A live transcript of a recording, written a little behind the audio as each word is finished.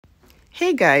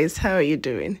Hey guys, how are you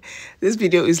doing? This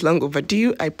video is long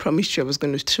overdue. I promised you I was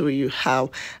going to show you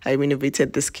how I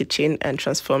renovated this kitchen and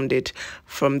transformed it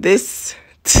from this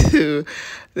to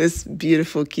this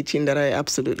beautiful kitchen that I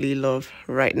absolutely love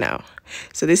right now.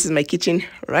 So this is my kitchen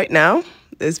right now.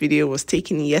 This video was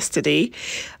taken yesterday.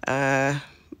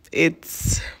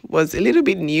 It was a little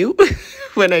bit new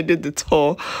when I did the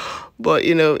tour, but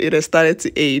it has started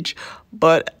to age.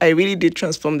 But I really did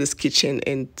transform this kitchen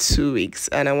in 2 weeks,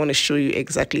 and I want to show you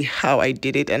exactly how I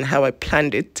did it and how I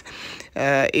planned it.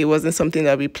 It wasn't something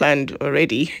that we planned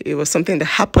already. It was something that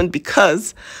happened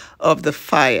because of the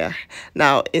fire.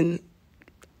 Now, in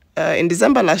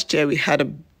December last year, we had a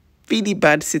really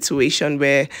bad situation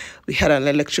where we had an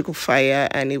electrical fire,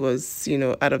 and it was,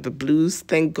 out of the blues.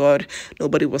 Thank God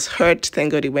nobody was hurt.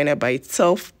 Thank God it went out by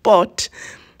itself. But,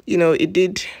 it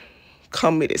did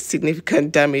come with a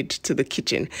significant damage to the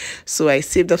kitchen. So I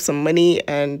saved up some money,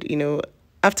 and,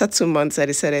 after 2 months, I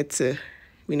decided to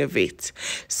renovate.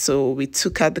 So we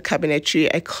took out the cabinetry.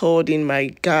 I called in my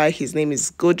guy. His name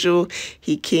is Gojo.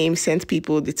 He came, sent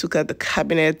people. They took out the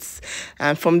cabinets.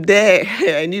 And from there,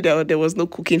 I knew that there was no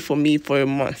cooking for me for a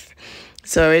month.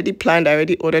 So I already planned, I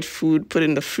already ordered food, put it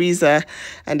in the freezer,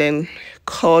 and then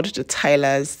called the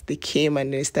tilers. They came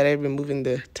and they started removing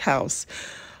the tiles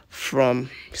from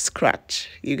scratch.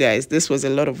 You guys, this was a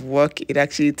lot of work. It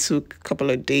actually took a couple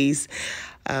of days.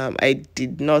 I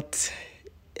did not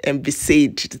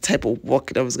envisage the type of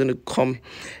work that was going to come,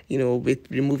 with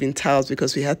removing tiles,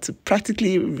 because we had to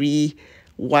practically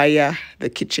rewire the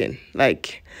kitchen.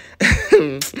 Like,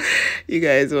 you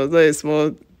guys, it was not a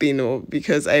small thing,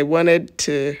 because I wanted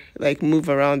to move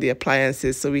around the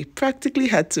appliances, so we practically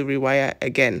had to rewire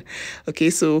again. Okay,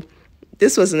 so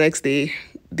this was the next day.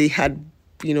 They had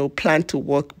planned to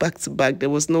work back to back. There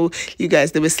was no, you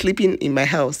guys, they were sleeping in my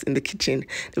house, in the kitchen.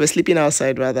 They were sleeping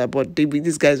outside rather, but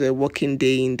these guys were working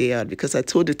day in, day out, because I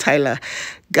told the Tyler,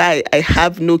 guy, I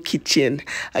have no kitchen.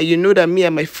 You know that me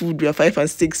and my food, we are 5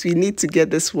 and 6. We need to get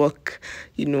this work,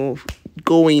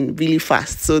 going really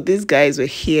fast. So these guys were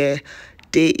here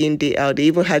day in, day out. They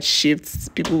even had shifts.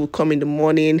 People would come in the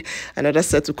morning, another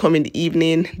set would come in the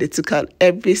evening. They took out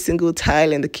every single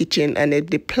tile in the kitchen, and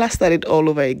they plastered it all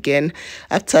over again.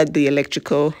 After the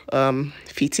electrical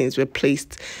fittings were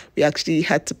placed, we actually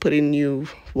had to put in new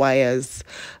wires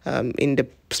in the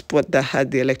spot that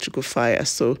had the electrical fire.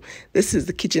 So this is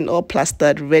the kitchen all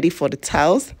plastered, ready for the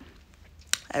tiles.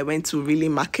 I went to Really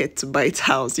Market to buy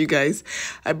tiles, you guys.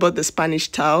 I bought the Spanish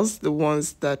tiles, the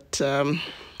ones that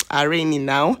are raining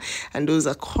now, and those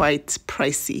are quite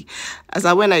pricey.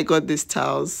 When I got these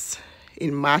tiles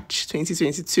in March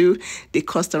 2022, they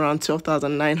cost around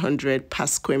 12,900 per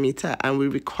square meter, and we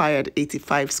required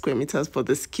 85 square meters for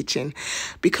this kitchen.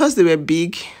 Because they were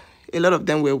big, a lot of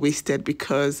them were wasted,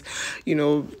 because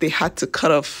they had to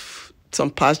cut off some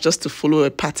parts just to follow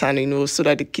a pattern, so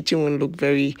that the kitchen wouldn't look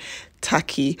very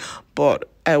tacky. But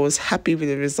I was happy with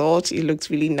the result. It looked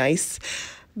really nice.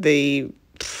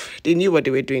 They knew what they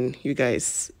were doing, you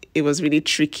guys. It was really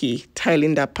tricky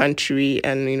tiling that pantry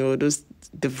and those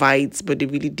divides, but they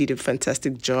really did a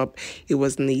fantastic job. It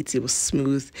was neat, it was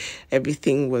smooth,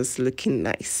 everything was looking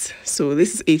nice. So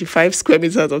this is 85 square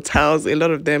meters of tiles. A lot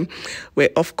of them were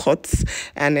off cuts,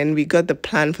 and then we got the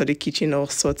plan for the kitchen all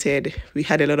sorted. We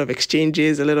had a lot of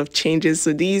exchanges, a lot of changes.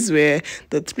 So these were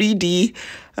the 3D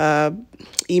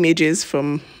images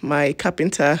from my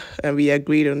carpenter, and we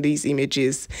agreed on these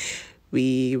images.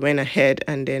 We went ahead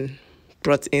and then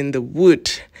brought in the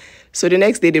wood. So the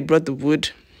next day they brought the wood,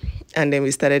 and then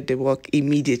we started the work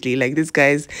immediately. Like these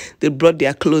guys, they brought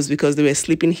their clothes because they were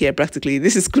sleeping here practically.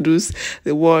 This is Kudus,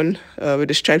 the one with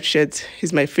the striped shirt.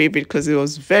 He's my favorite because he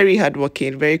was very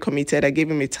hardworking, very committed. I gave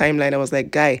him a timeline. I was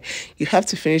like, guy, you have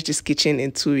to finish this kitchen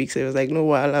in 2 weeks. He was like, no,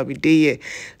 well, I'll be there.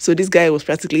 So this guy was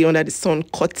practically under the sun,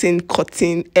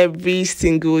 cutting every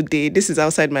single day. This is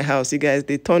outside my house, you guys.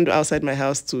 They turned outside my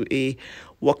house to a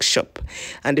workshop,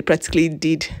 and they practically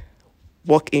did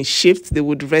work in shifts. They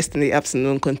would rest in the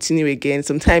afternoon, continue again.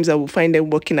 Sometimes I would find them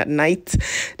working at night.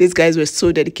 These guys were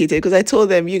so dedicated, because I told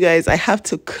them, you guys, I have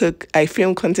to cook. I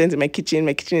film content in my kitchen.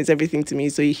 My kitchen is everything to me,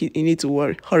 so you need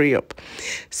to hurry up.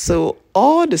 So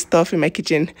all the stuff in my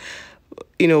kitchen,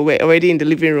 were already in the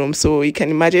living room. So you can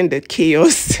imagine the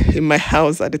chaos in my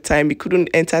house at the time. We couldn't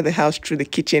enter the house through the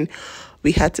kitchen.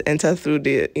 We had to enter through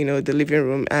the living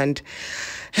room, and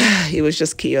it was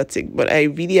just chaotic. But I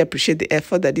really appreciate the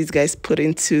effort that these guys put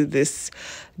into this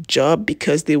job,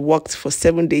 because they worked for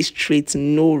 7 days straight,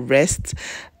 no rest.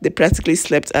 They practically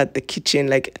slept at the kitchen.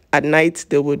 Like at night,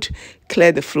 they would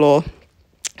clear the floor,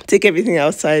 take everything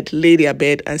outside, lay their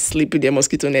bed, and sleep with their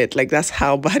mosquito net. Like that's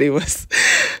how bad it was.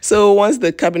 So once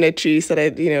the cabinetry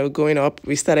started, going up,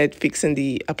 we started fixing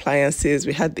the appliances.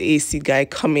 We had the AC guy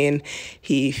come in.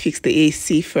 He fixed the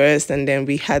AC first, and then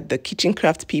we had the kitchen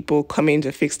craft people come in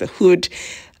to fix the hood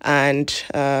and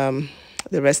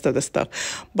the rest of the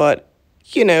stuff. But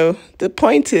the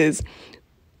point is,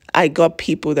 I got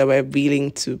people that were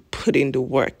willing to put in the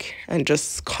work and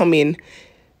just come in,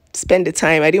 spend the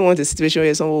time. I didn't want a situation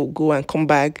where someone will go and come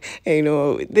back. And,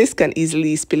 this can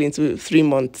easily spill into 3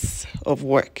 months of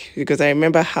work, because I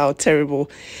remember how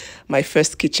terrible my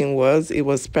first kitchen was. It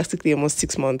was practically almost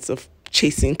 6 months of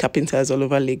chasing carpenters all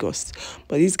over Lagos.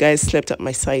 But these guys slept at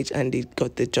my side and they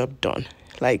got the job done.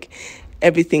 Like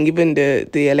everything, even the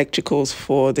electricals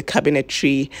for the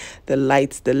cabinetry, the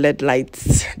lights, the LED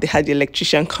lights. They had the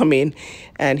electrician come in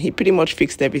and he pretty much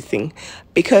fixed everything.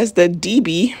 Because the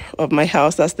DB of my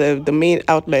house, that's the main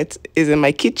outlet, is in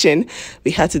my kitchen, we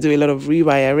had to do a lot of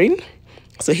rewiring.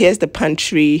 So here's the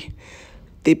pantry.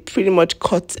 They pretty much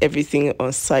cut everything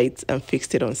on site and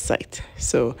fixed it on site.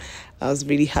 So I was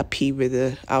really happy with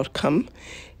the outcome.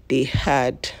 They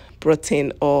had brought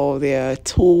in all their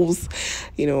tools.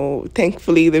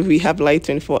 Thankfully that we have light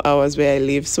 24 hours where I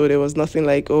live, so there was nothing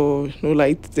like, oh, no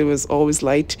light. There was always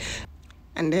light.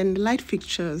 And then the light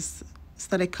fixtures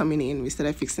started coming in. We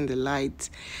started fixing the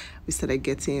lights. We started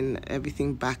getting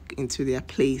everything back into their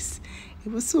place.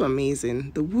 It was so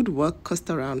amazing. The woodwork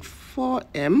cost around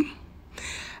 4M,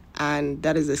 and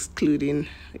that is excluding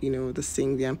the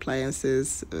sink, the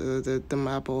appliances, the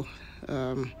marble,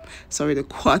 the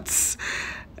quartz.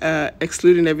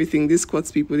 Excluding everything, these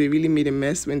quartz people, they really made a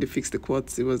mess when they fixed the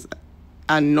quartz. It was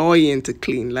annoying to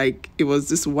clean. Like, it was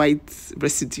just white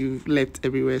residue left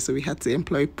everywhere. So we had to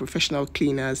employ professional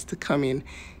cleaners to come in,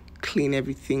 clean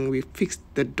everything. We fixed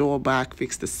the door back,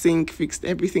 fixed the sink, fixed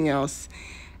everything else.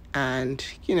 And,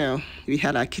 we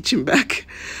had our kitchen back.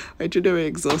 Our children were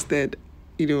exhausted,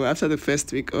 after the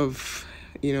first week of,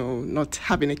 not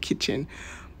having a kitchen.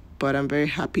 But I'm very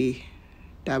happy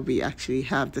that we actually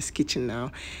have this kitchen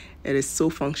now. It is so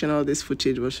functional. This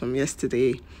footage was from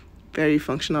yesterday. Very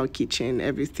functional kitchen.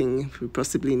 Everything we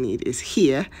possibly need is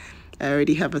here. I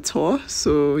already have a tour,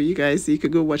 so you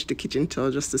could go watch the kitchen tour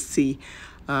just to see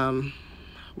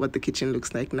what the kitchen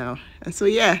looks like now. And so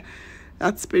yeah,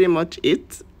 that's pretty much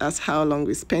it. That's how long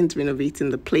we spent renovating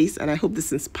the place, and I hope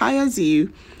this inspires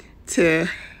you to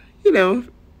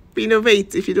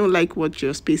renovate. If you don't like what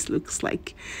your space looks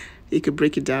like, you could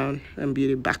break it down and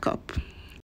build it back up.